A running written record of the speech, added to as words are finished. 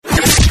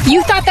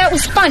You thought that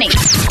was funny.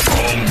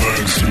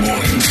 Holmberg's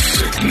morning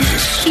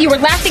sickness. You were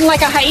laughing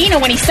like a hyena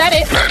when he said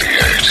it.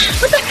 98.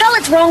 What the hell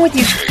is wrong with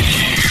you?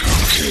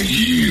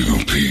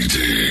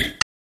 KUPD.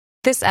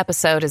 This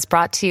episode is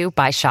brought to you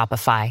by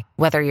Shopify.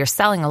 Whether you're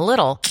selling a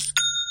little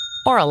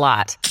or a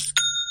lot,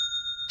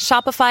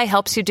 Shopify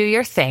helps you do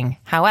your thing,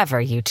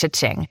 however you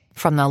cha-ching.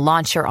 From the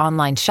launch your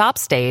online shop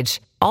stage,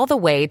 all the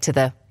way to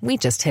the we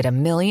just hit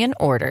 1 million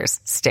orders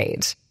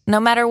stage. No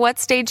matter what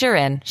stage you're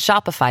in,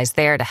 Shopify's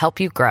there to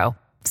help you grow.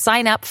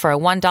 Sign up for a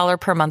 $1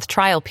 per month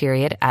trial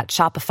period at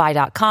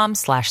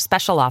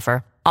shopify.com/special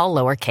offer, all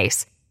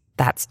lowercase.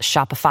 That's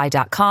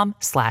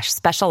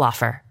shopify.com/special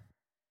offer.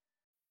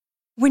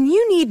 When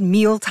you need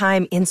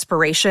mealtime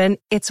inspiration,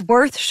 it's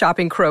worth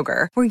shopping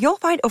Kroger, where you'll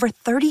find over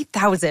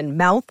 30,000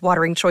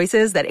 mouth-watering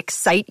choices that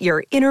excite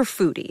your inner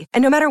foodie.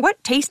 And no matter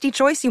what tasty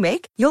choice you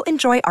make, you'll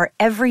enjoy our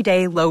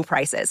everyday low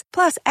prices,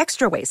 plus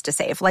extra ways to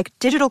save, like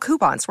digital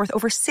coupons worth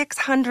over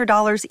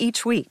 $600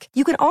 each week.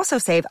 You can also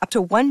save up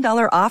to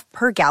 $1 off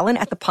per gallon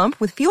at the pump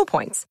with fuel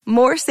points.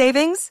 More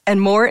savings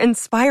and more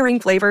inspiring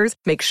flavors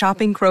make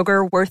shopping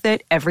Kroger worth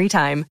it every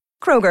time.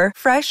 Kroger,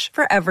 fresh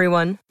for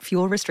everyone.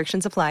 Fuel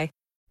restrictions apply.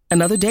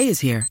 Another day is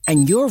here,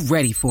 and you're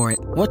ready for it.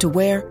 What to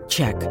wear?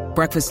 Check.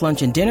 Breakfast,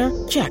 lunch, and dinner?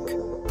 Check.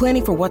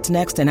 Planning for what's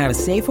next and how to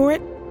save for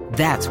it?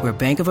 That's where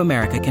Bank of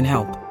America can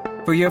help.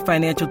 For your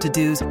financial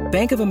to-dos,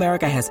 Bank of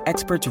America has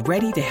experts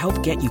ready to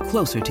help get you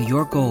closer to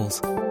your goals.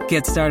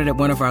 Get started at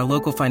one of our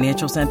local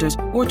financial centers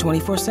or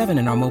 24/7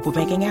 in our mobile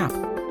banking app.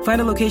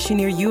 Find a location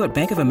near you at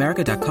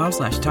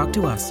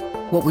bankofamerica.com/talktous.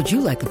 What would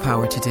you like the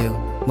power to do?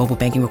 Mobile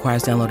banking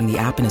requires downloading the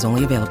app and is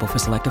only available for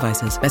select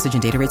devices. Message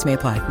and data rates may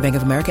apply. Bank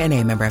of America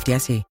NA, member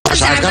FDIC.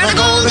 I've got a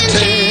golden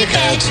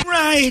ticket.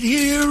 Right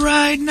here,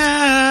 right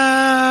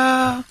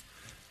now.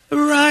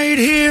 Right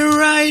here,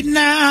 right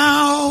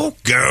now.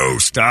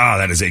 Ghost. Ah,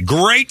 that is a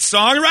great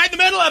song. Right in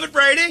the middle of it,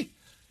 Brady.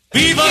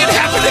 Viva! It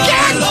happened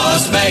again.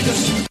 Las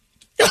Vegas.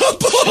 Oh,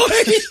 boy.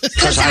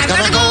 Because I've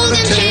got a golden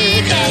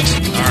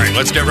ticket. All right,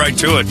 let's get right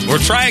to it. Or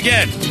try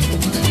again.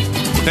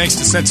 Thanks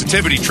to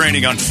sensitivity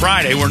training on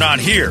Friday, we're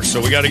not here,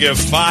 so we got to give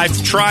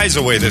 5 tries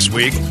away this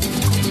week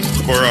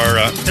for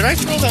our... Did I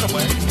throw that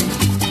away?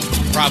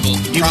 Probably.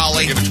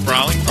 Give it to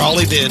Probably?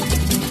 Probably did.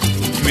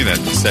 Give me that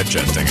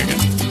SetJet thing again.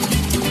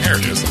 There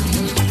it is.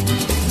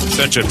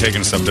 SetJet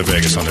taking us up to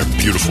Vegas on their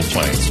beautiful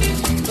planes.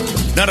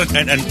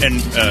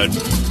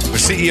 The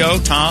CEO,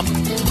 Tom,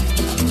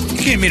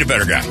 you can't meet a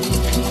better guy.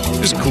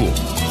 He's cool.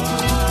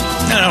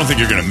 I don't think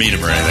you're going to meet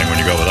him or anything when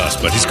you go with us,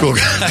 but he's a cool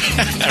guy. I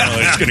don't know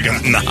if he's going to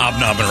come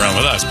hobnobbing around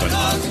with us, but...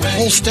 The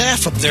whole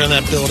staff up there in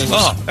that building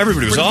was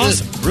everybody was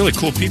awesome. Good. Really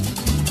cool people.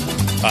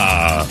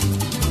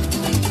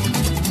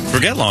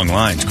 Forget long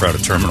lines,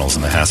 crowded terminals,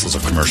 and the hassles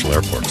of commercial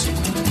airports.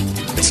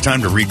 It's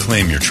time to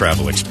reclaim your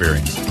travel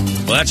experience.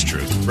 Well, that's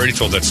true. Brady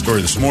told that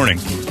story this morning.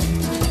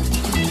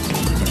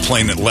 A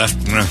plane that left...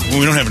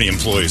 we don't have any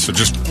employees, so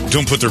just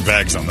don't put their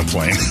bags on the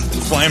plane.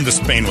 Fly them to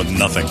Spain with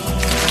nothing.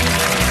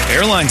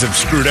 Airlines have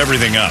screwed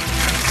everything up.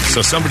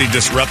 So somebody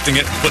disrupting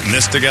it, putting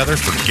this together,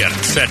 forget it.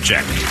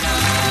 SetJet.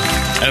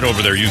 Head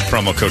over there, use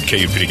promo code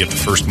KUP to get the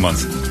first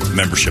month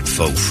membership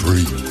for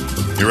free.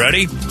 You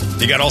ready?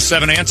 You got all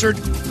 7 answered?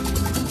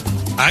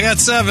 I got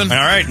 7. All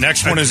right,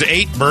 next one is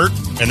 8, Bert.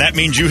 And that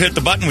means you hit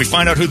the button. We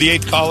find out who the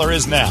 8th caller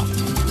is now.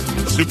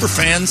 Super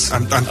fans?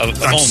 I'm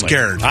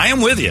scared. I am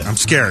with you. I'm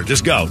scared.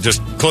 Just go.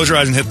 Just close your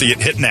eyes and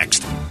hit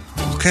next.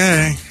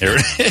 Okay. Here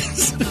it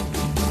is.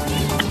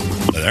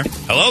 There.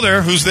 Hello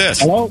there. Who's this?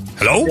 Hello.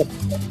 Hello?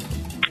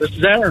 This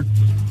is Aaron.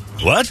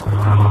 What?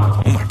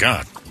 Oh, my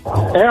God.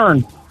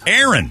 Aaron.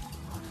 Aaron,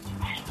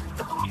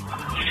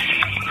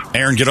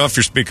 get off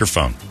your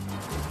speakerphone.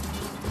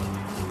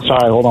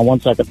 Sorry, hold on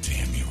 1 second.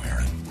 Damn you,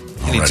 Aaron.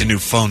 He needs a new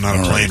phone, not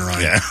a plane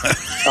ride. Yeah. All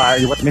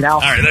right, you with me now?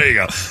 All right, there you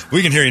go.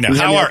 We can hear you now.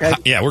 Okay?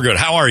 Yeah, we're good.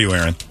 How are you,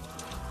 Aaron?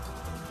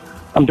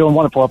 I'm doing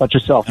wonderful. How about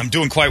yourself? I'm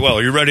doing quite well.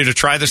 Are you ready to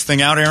try this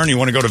thing out, Aaron? You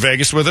want to go to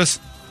Vegas with us?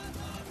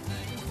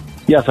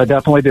 Yes, I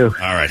definitely do.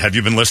 All right. Have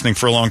you been listening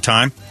for a long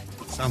time?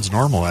 Sounds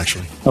normal,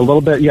 actually. A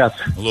little bit, yes.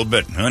 A little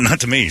bit.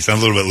 Not to me.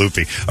 Sounds a little bit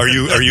loopy. Are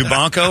you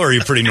Bonko or are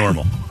you pretty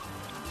normal?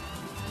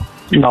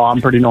 No, I'm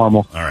pretty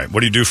normal. All right.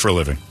 What do you do for a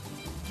living?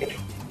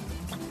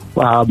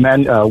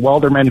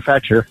 Welder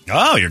manufacturer.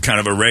 Oh, you're kind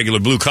of a regular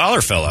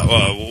blue-collar fella.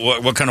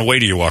 What kind of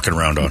weight are you walking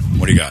around on?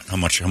 What do you got? How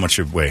much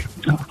you weigh?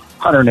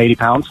 180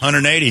 pounds.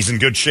 180. He's in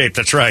good shape.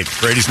 That's right.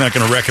 Brady's not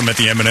going to wreck him at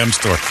the M&M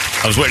store.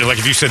 I was waiting. Like,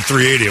 if you said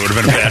 380, it would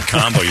have been a bad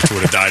combo. You two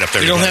would have died up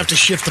there. You don't have to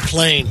shift the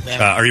plane.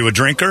 Are you a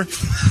drinker?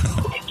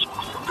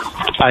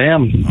 I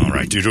am. All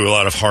right. Do you do a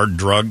lot of hard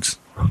drugs?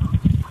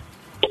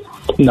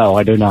 No,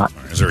 I do not.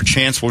 Right. Is there a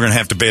chance we're going to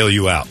have to bail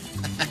you out?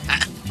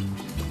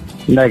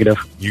 Negative.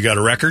 You got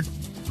a record?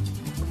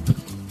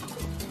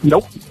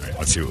 Nope. All right,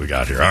 let's see what we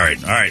got here. All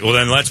right. Well,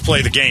 then let's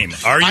play the game.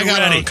 Are you ready? I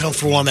got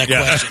uncomfortable on that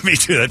question. Me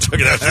too. That took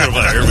it out.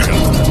 Here we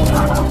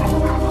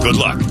go. Good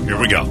luck. Here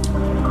we go.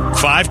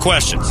 5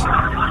 questions.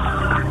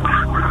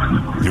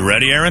 You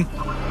ready, Aaron?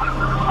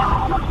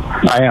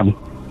 I am.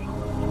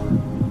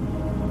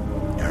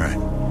 All right.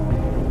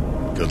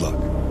 Good luck.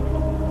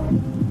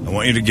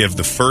 want you to give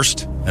the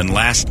first and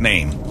last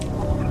name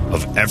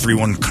of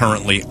everyone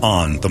currently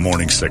on the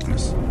Morning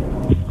Sickness.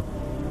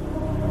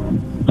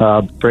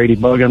 Brady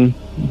Bogan,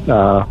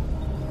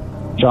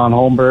 John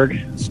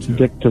Holmberg,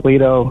 Dick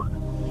Toledo,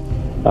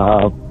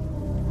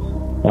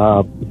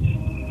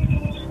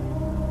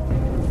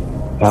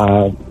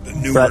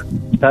 Brett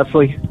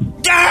Besley.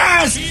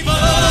 Yes!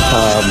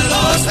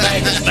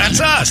 That's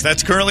us.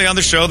 That's currently on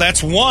the show.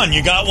 That's one.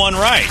 You got one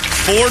right.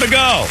 4 to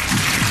go.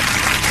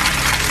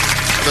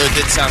 Although it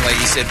did sound like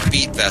he said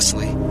beat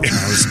Vesley.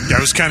 I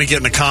was kind of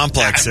getting a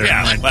complex there.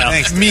 Yeah, well,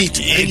 thanks. Meat.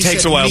 It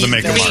takes a while to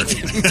make a mark.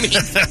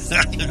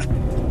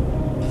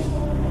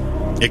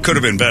 It could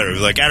have been better.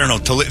 Like, I don't know,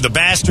 the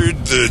bastard,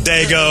 the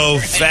Dago,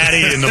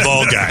 Fatty, and the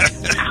bald guy.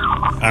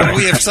 All right.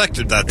 We have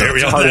selected that, though.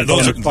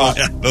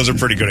 Those are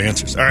pretty good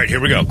answers. All right, here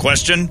we go.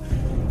 Question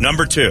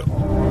number 2.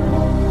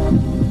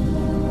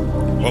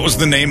 What was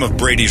the name of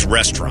Brady's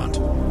restaurant?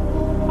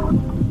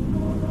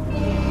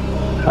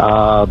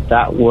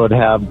 That would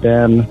have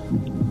been...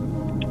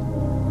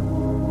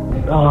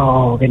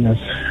 Oh, goodness.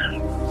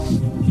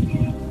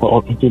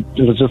 Well, it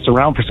was just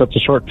around for such a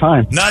short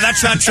time. No,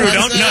 that's not true.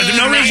 No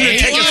reason to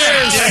take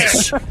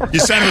it. You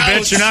son of a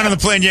bitch. You're not on the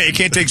plane yet. You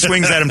can't take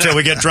swings at him until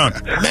we get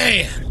drunk.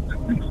 Man.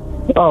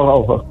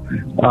 Oh,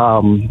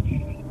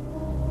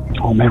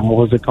 man, what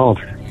was it called?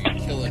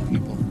 Killing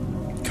people.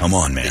 Come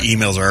on, man. The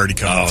emails are already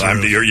coming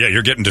through.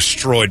 You're getting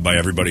destroyed by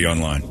everybody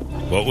online.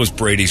 What was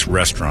Brady's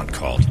restaurant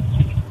called?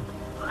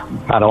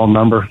 I don't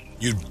remember.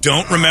 You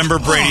don't remember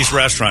Brady's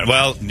restaurant?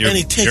 Well, you're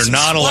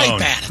not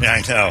alone. Yeah,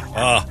 I know.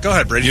 Go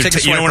ahead, Brady. You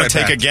don't want to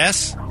take a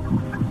guess?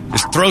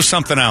 Just throw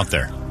something out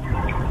there.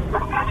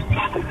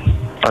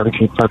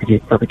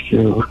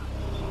 Barbecue.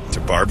 It's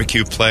a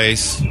barbecue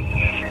place.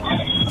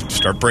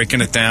 Start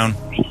breaking it down.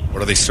 What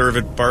do they serve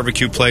at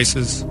barbecue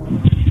places?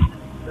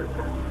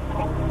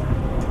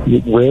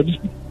 Ribs.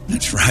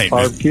 That's right.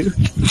 Barbecue.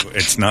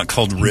 It's not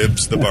called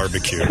Ribs the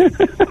Barbecue.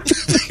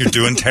 You're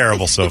doing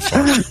terrible so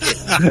far.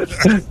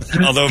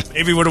 Although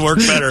maybe it would have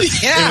worked better.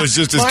 Yeah, it was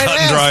just as cut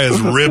and dry as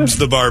Ribs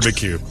the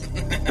Barbecue.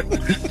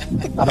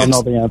 I don't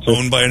know the answer.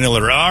 Owned by an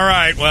illiterate. All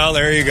right, well,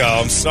 there you go.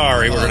 I'm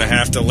sorry. We're going to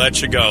have to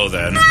let you go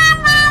then. Man,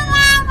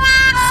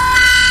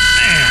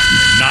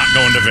 not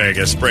going to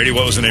Vegas. Brady,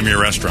 what was the name of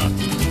your restaurant?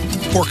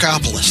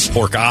 Porkopolis.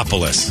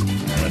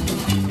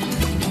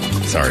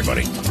 Sorry,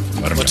 buddy.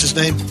 What's his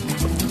name?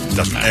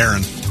 Doesn't matter.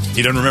 Aaron.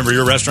 He doesn't remember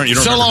your restaurant? You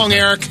don't So remember long,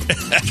 Eric. There you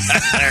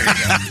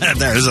go.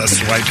 There's a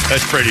swipe.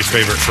 That's Brady's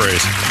favorite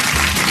phrase.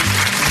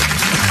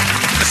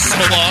 So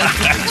long.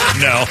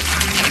 No.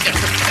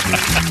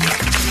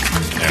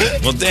 Yeah.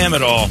 Well, damn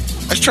it all. I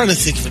was trying to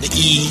think of an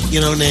E,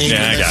 name.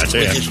 Yeah, I got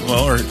you. Yeah.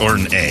 Well, or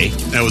an A.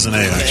 That was an A,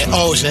 actually.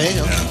 Oh, it's an A? Okay.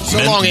 Yeah.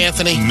 So long,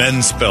 Anthony.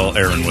 Men spell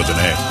Aaron with an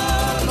A.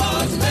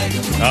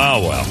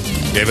 Oh, well.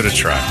 Gave it a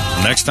try.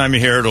 Next time you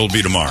hear it, it'll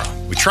be tomorrow.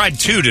 We tried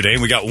 2 today,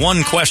 and we got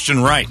 1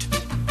 question right.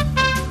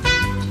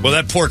 Well,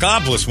 that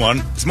Porkopolis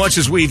one, as much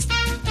as we've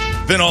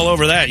been all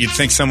over that, you'd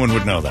think someone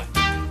would know that.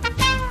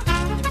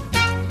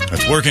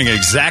 It's working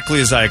exactly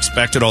as I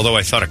expected, although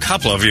I thought a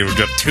couple of you would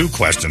get 2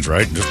 questions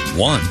right, just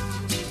 1.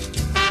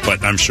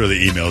 But I'm sure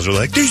the emails are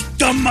like, these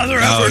dumb mother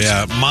effers. Oh,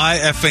 yeah. My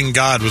effing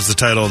God was the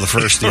title of the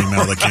first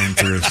email that came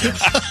through. So.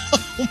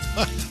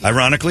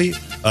 Ironically,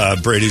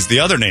 Brady's the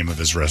other name of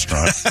his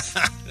restaurant.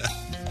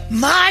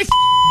 My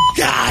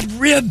God,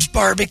 Ribs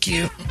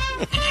Barbecue.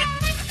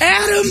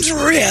 Adam's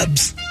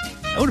Ribs.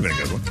 That would have been a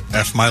good one.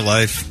 F my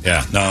life.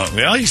 Yeah. No,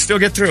 well, you still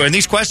get through. And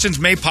these questions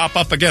may pop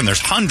up again. There's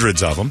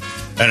hundreds of them.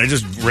 And I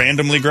just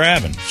randomly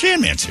grab them.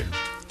 Shanman's here.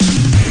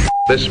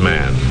 This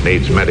man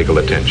needs medical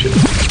attention.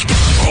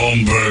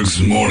 Holmberg's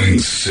Morning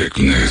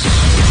Sickness.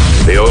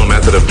 The old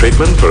method of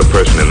treatment for a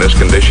person in this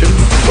condition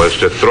was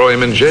to throw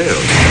him in jail.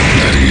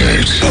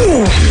 98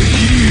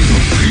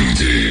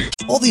 KUPD.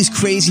 All these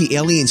crazy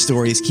alien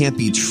stories can't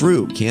be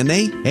true, can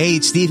they? Hey,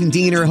 it's Stephen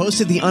Diener,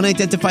 host of the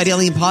Unidentified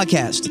Alien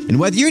Podcast. And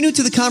whether you're new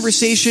to the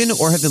conversation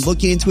or have been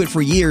looking into it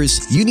for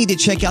years, you need to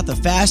check out the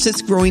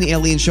fastest growing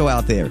alien show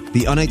out there,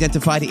 the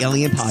Unidentified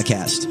Alien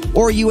Podcast,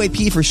 or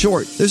UAP for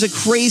short. There's a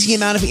crazy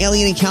amount of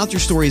alien encounter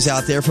stories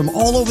out there from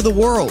all over the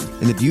world.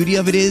 And the beauty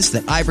of it is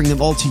that I bring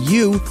them all to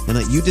you and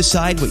let you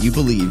decide what you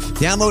believe.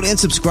 Download and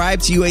subscribe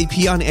to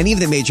UAP on any of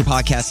the major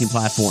podcasting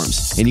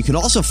platforms. And you can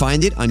also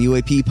find it on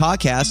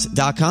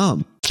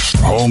UAPpodcast.com.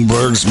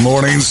 Holmberg's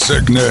Morning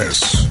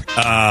Sickness.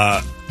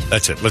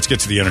 That's it. Let's get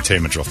to the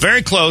entertainment drill.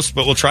 Very close,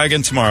 but we'll try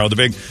again tomorrow. The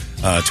big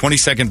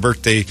 22nd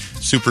birthday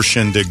Super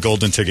Shindig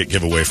golden ticket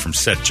giveaway from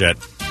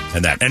SetJet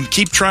and that. And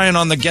keep trying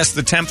on the Guess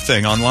the Temp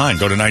thing online.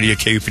 Go to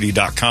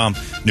 98kupd.com,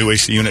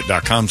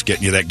 newacunit.com's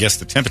getting you that Guess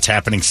the Temp. It's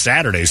happening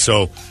Saturday,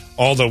 so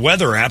all the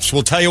weather apps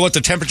will tell you what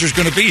the temperature is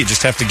going to be. You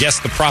just have to guess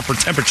the proper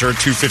temperature at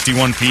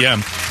 2:51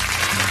 p.m.,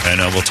 and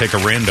we'll take a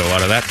rando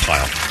out of that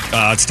pile.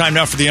 It's time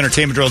now for the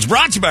entertainment drill. It's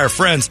brought to you by our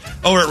friends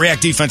over at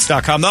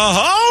reactdefense.com, the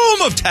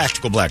home of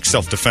tactical black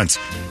self-defense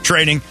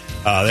training.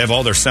 They have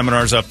all their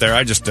seminars up there.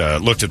 I just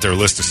looked at their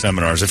list of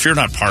seminars. If you're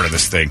not part of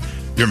this thing,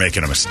 you're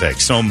making a mistake.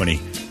 So many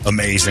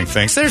amazing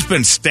things. There's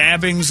been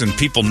stabbings and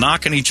people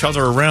knocking each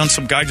other around.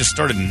 Some guy just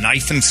started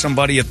knifing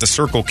somebody at the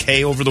Circle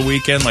K over the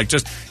weekend.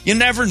 You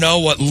never know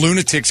what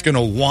lunatic's going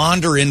to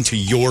wander into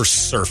your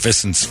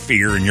surface and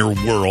sphere in your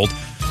world.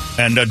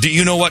 And do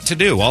you know what to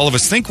do? All of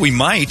us think we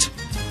might,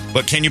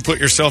 but can you put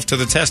yourself to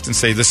the test and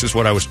say, this is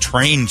what I was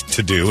trained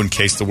to do in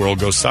case the world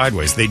goes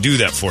sideways? They do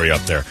that for you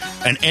up there.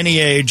 And any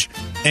age,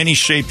 any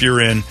shape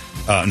you're in,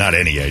 not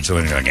any age,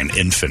 like an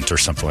infant or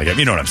something like that.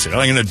 You know what I'm saying?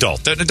 Like an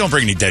adult. Don't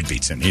bring any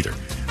deadbeats in either.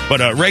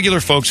 But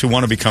regular folks who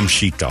want to become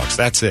sheepdogs,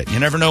 that's it. You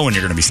never know when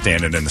you're going to be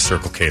standing in the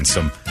Circle K and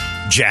some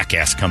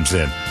jackass comes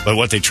in. But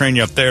what they train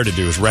you up there to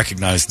do is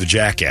recognize the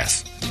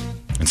jackass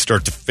and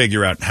start to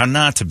figure out how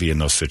not to be in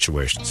those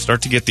situations.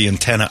 Start to get the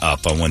antenna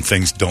up on when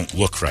things don't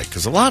look right.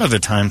 Because a lot of the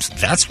times,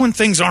 that's when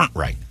things aren't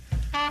right.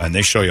 And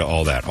they show you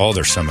all that. All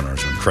their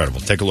seminars are incredible.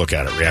 Take a look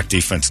at it.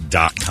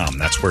 ReactDefense.com.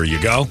 That's where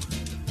you go.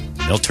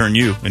 They'll turn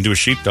you into a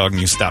sheepdog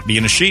and you stop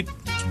being a sheep.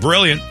 It's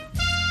brilliant.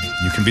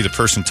 You can be the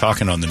person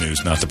talking on the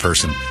news, not the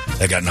person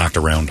that got knocked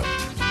around on.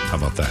 How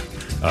about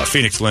that?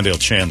 Phoenix, Glendale,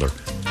 Chandler.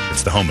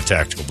 It's the home of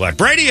Tactical Black.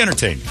 Brady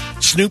Entertainment.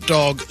 Snoop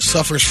Dogg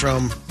suffers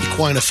from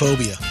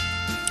equinophobia.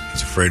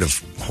 He's afraid of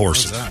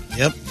horses.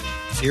 Yep.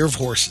 Fear of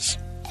horses.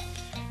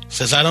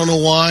 Says, I don't know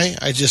why.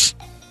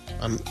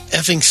 I'm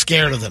effing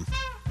scared of them.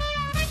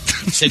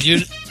 He said,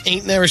 you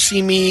ain't never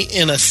seen me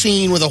in a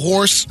scene with a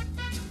horse?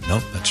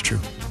 Nope, that's true.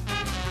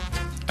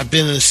 I've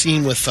been in a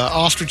scene with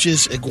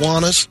ostriches,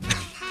 iguanas,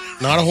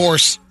 not a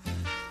horse.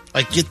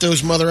 Get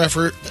those mother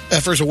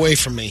effers away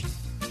from me.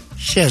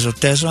 Shizzle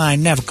dizzle, I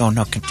ain't never going to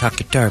no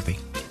Kentucky Derby.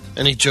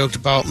 And he joked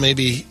about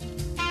maybe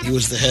he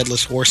was the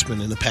headless horseman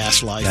in a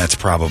past life. That's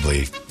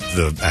probably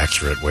the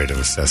accurate way to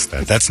assess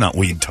that. That's not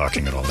weed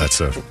talking at all.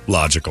 That's a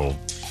logical...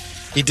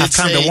 He did I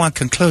come to one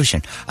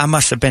conclusion. I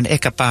must have been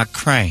Ichabod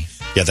Crane.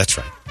 Yeah, that's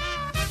right.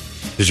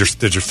 Did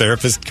your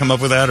therapist come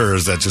up with that, or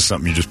is that just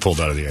something you just pulled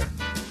out of the air?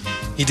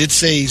 He did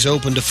say he's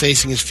open to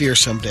facing his fear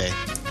someday.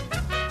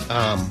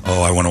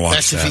 I want to watch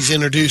that's that. That's if he's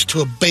introduced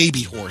to a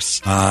baby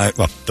horse.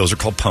 Well, those are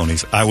called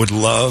ponies. I would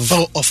love...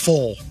 Oh, a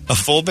foal. A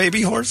full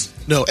baby horse?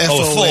 No,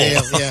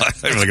 F-O-A-L, yeah.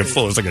 Like a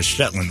full. It's like a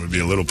Shetland would be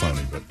a little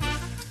pony, but...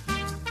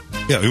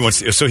 Yeah, he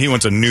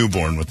wants a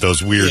newborn with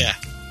those weird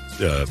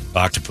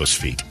octopus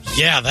feet.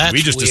 Yeah, that's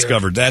We just weird.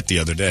 discovered that the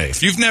other day.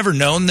 If you've never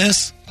known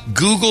this,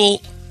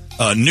 Google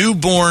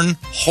newborn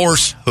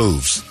horse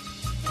hooves.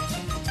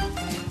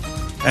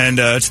 And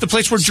it's the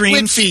place where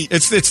dreams... feet.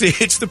 It's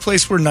the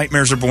place where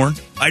nightmares are born.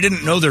 I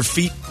didn't know their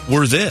feet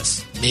were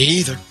this. Me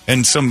either.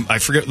 And I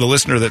forget the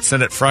listener that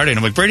sent it Friday, and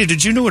I'm like, Brady,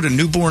 did you know what a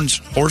newborn's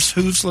horse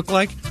hooves look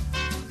like?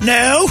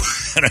 No.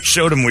 And I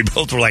showed him. We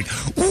both were like,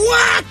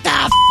 what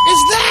the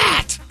is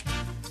that?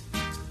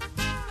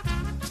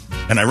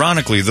 And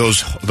ironically,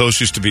 those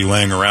used to be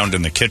laying around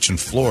in the kitchen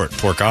floor at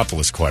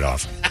Porkopolis quite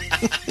often.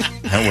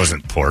 That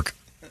wasn't pork.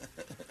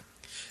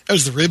 That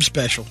was the rib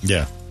special.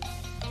 Yeah.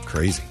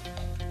 Crazy.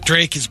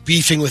 Drake is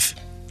beefing with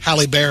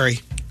Halle Berry.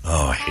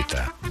 Oh, I hate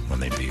that when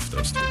they beef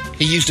those two.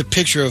 He used a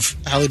picture of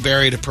Halle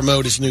Berry to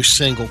promote his new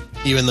single,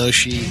 even though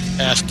she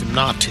asked him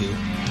not to.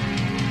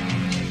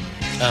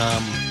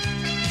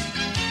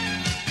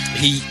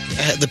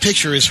 The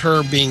picture is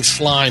her being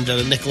slimed at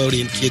a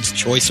Nickelodeon Kids'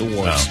 Choice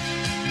Awards. Oh.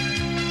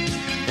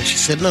 And she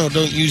said, no,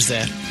 don't use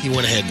that. He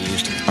went ahead and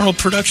used it. Our old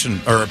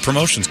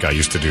promotions guy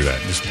used to do that.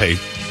 Just pay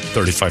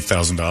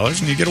 $35,000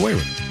 and you get away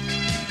with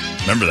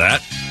it. Remember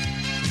that?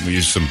 We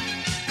used some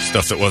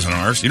stuff that wasn't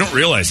ours. You don't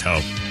realize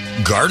how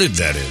guarded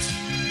that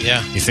is.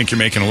 Yeah. You think you're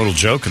making a little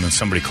joke, and then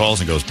somebody calls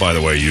and goes, by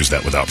the way, use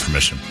that without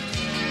permission.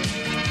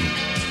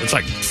 It's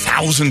like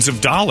thousands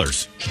of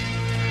dollars.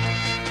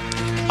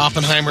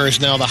 Oppenheimer is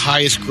now the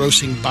highest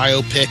grossing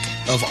biopic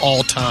of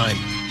all time.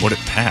 What it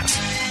passed?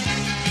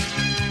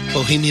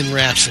 Bohemian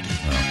Rhapsody.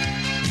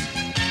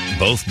 Oh.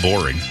 Both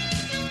boring.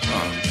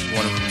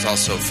 One of them is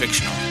also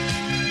fictional.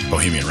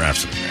 Bohemian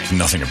Rhapsody.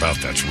 Nothing about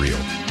that's real.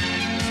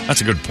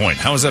 That's a good point.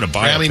 How is that a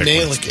biopic? Rami when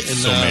Malek it's in,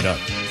 so made up.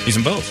 He's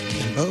in both.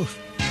 In both.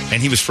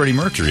 And he was Freddie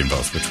Mercury in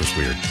both, which was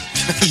weird.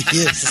 He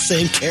is the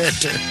same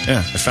character. Yeah,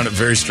 I found it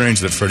very strange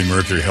that Freddie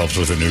Mercury helped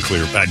with a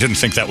nuclear... I didn't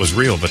think that was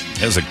real, but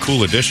it was a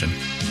cool addition.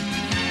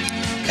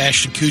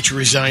 Ashton Kutcher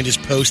resigned his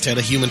post at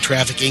a human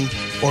trafficking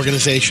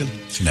organization.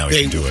 So now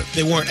he can do it.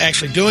 They weren't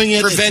actually doing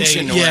it.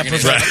 Prevention.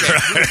 Prevention.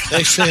 Right.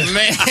 They said,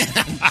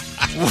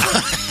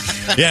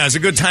 Yeah, it's a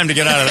good time to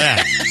get out of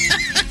that.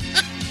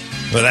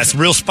 Well, that's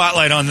real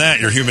spotlight on that,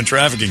 your human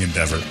trafficking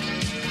endeavor.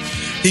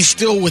 He's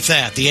still with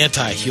that, the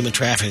anti-human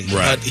trafficking.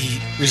 Right. But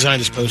he resigned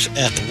his post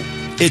at the...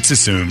 It's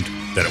assumed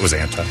that it was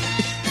anti.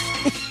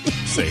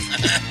 Safe.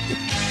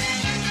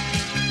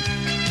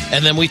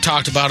 And then we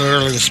talked about it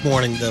earlier this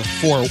morning. The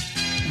 4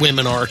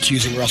 women are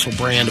accusing Russell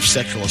Brand of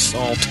sexual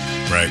assault.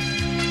 Right.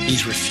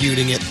 He's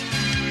refuting it.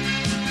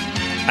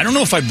 I don't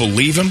know if I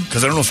believe him,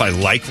 because I don't know if I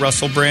like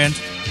Russell Brand.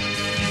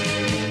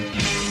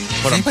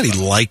 But anybody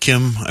like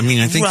him? I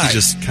mean, I think Right. he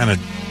just kind of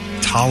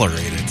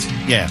tolerated.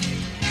 Yeah.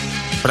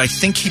 But I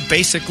think he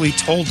basically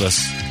told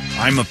us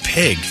I'm a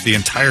pig the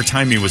entire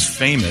time he was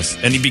famous.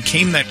 And he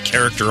became that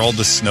character, All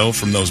the Snow,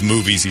 from those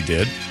movies he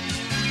did,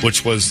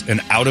 which was an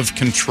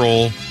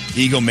out-of-control,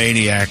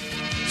 egomaniac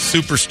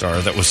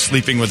superstar that was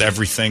sleeping with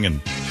everything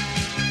and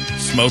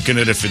smoking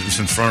it if it was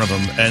in front of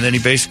him. And then he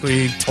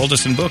basically told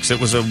us in books it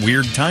was a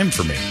weird time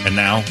for me. And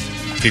now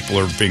people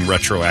are being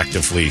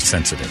retroactively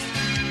sensitive.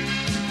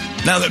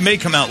 Now, that may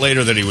come out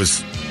later that he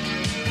was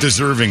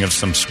deserving of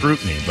some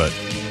scrutiny, but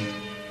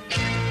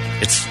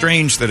it's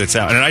strange that it's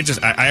out. And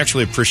I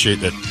actually appreciate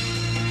that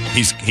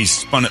he's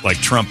spun it like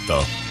Trump,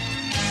 though.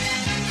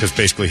 Because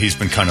basically he's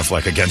been kind of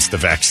like against the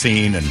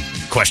vaccine and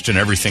question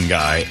everything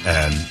guy.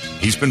 And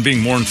he's been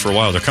being mourned for a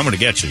while. They're coming to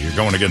get you. You're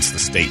going against the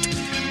state.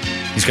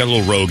 He's got a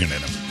little Rogan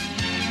in him.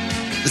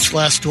 This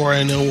last story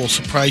I know will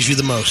surprise you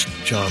the most,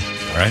 John.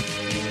 All right.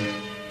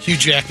 Hugh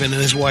Jackman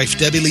and his wife,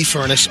 Debbie Lee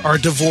Furness, are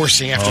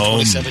divorcing after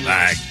 27 years. Oh,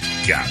 my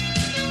God.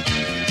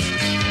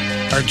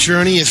 Our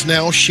journey is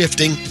now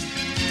shifting.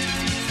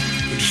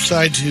 We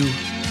decide to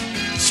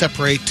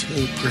separate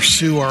to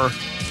pursue our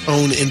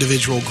own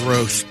individual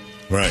growth.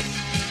 Right.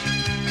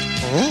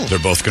 Oh. They're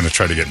both going to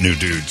try to get new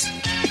dudes.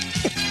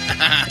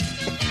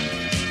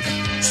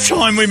 It's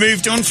time we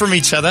moved on from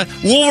each other.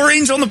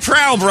 Wolverine's on the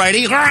prowl,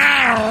 Brady.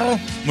 I'm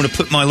going to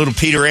put my little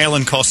Peter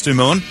Allen costume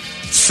on,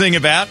 sing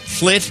about,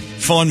 flit,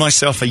 find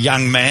myself a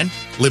young man,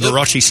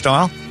 Liberace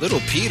style.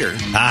 Little Peter.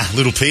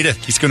 Little Peter.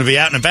 He's going to be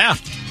out and about.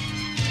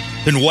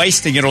 Been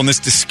wasting it on this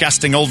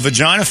disgusting old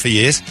vagina for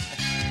years.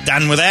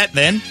 Done with that,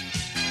 then.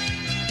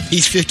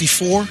 He's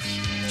 54.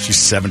 She's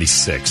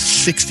 76.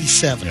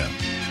 67. Yeah.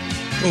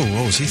 Oh,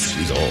 what was he?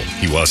 He's old.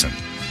 He wasn't.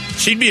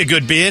 She'd be a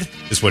good beard,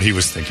 is what he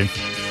was thinking.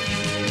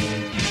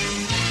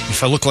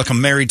 If I look like I'm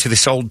married to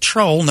this old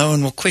troll, no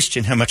one will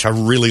question how much I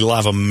really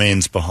love a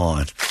man's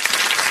behind.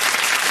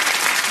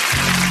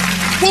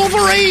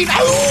 Wolverine!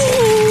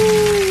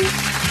 Oh!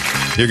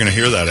 You're going to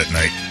hear that at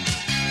night.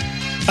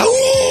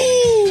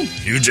 Oh!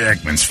 Hugh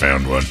Jackman's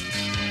found one.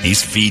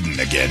 He's feeding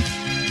again.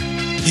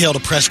 He held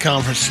a press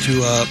conference to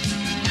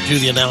do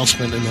the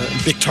announcement, and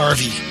the Big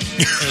Tarvey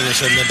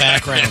was in the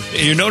background.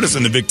 You notice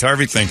in the Big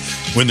Tarvey thing,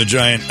 when the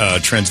giant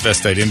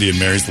transvestite Indian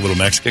marries the little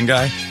Mexican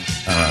guy,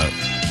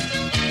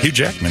 Hugh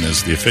Jackman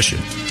is the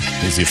officiant.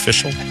 He's the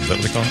official. Is that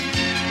what they call it?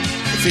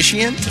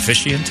 Officiant?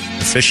 Efficient?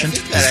 Efficient? I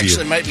think that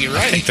actually might be right.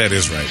 I think that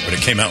is right, but it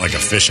came out like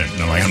efficient.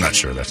 And I'm not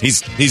sure that.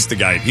 He's the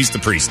guy. He's the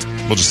priest.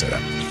 We'll just say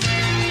that.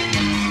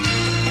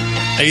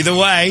 Either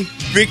way,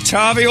 Big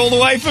Tarvey all the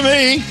way for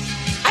me.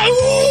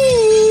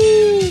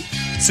 Ow!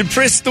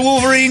 Suppress the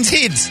Wolverine's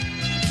heads.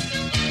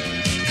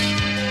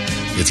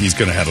 He's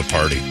going to have a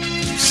party.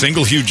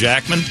 Single Hugh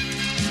Jackman.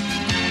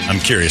 I'm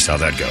curious how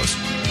that goes.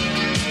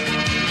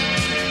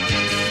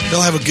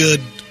 They'll have a good...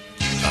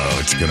 Oh,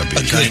 it's going to be...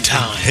 A good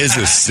time. His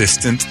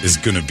assistant is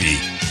going to be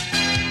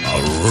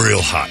a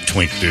real hot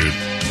twink dude.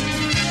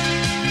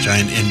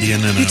 Giant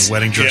Indian in a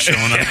wedding dress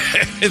showing up.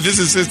 This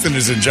assistant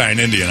is a giant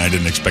Indian. I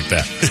didn't expect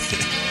that.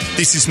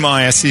 This is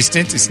my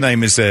assistant. His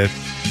name is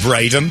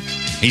Braden.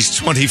 He's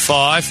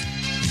 25.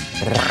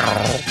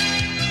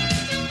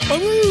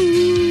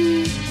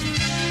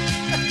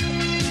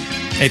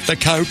 It's the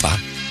Copacabana.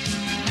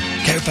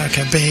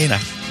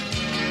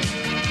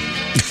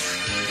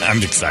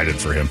 I'm excited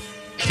for him.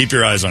 Keep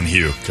your eyes on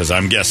Hugh, because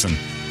I'm guessing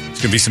there's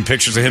going to be some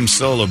pictures of him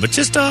solo, but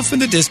just off in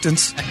the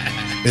distance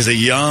is a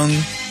young,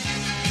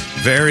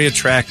 very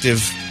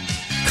attractive,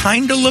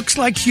 kind of looks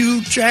like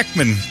Hugh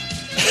Jackman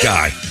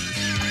guy.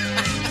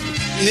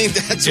 You think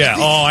that's... Yeah,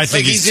 I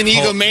think he's an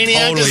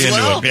egomaniac totally as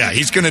well? Into it. Yeah,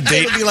 he's going to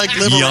date be like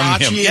young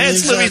him. Liberace. Yeah,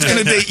 he's going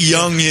to date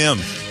young him.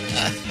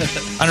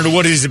 I don't know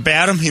what it is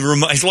about him.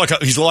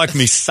 He's like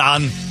me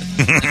son.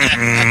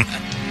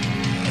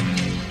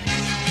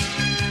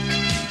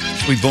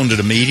 We bonded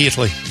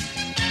immediately.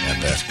 I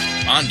bet.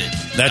 Bonded.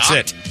 That's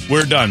it.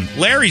 We're done.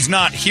 Larry's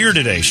not here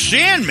today.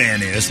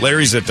 Shanman is.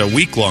 Larry's at the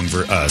week-long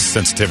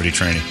sensitivity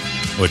training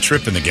with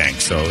Trip and the gang,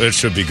 so it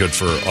should be good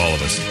for all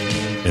of us.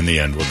 In the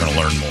end, we're going to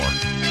learn more.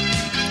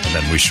 And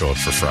then we show up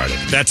for Friday.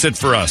 That's it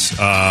for us.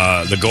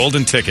 The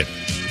golden ticket.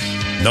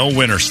 No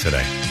winners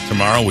today.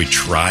 Tomorrow we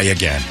try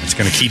again. It's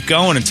going to keep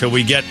going until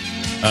we get,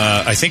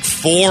 I think,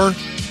 4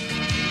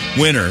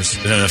 winners,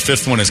 and then the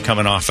 5th one is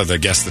coming off of the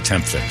Guess the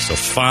Temp thing. So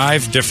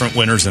 5 different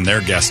winners and their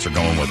guests are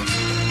going with us.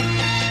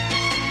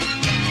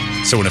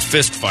 So in a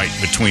fist fight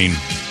between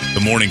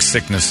the morning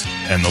sickness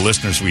and the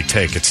listeners we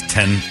take, it's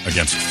 10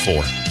 against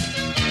 4.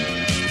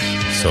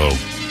 So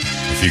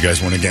if you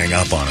guys want to gang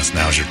up on us,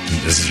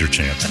 this is your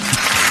chance.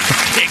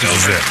 Take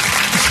over.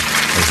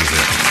 This is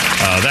it.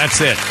 That's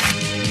it.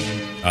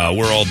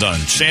 We're all done.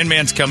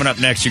 Sandman's coming up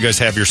next. You guys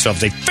have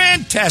yourselves a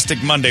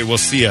fantastic Monday. We'll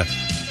see you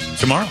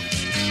tomorrow.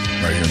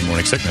 Right here in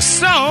Morning Sickness.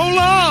 So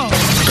long!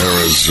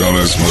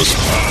 Arizona's most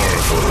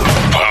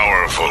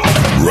powerful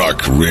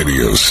rock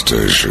radio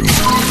station.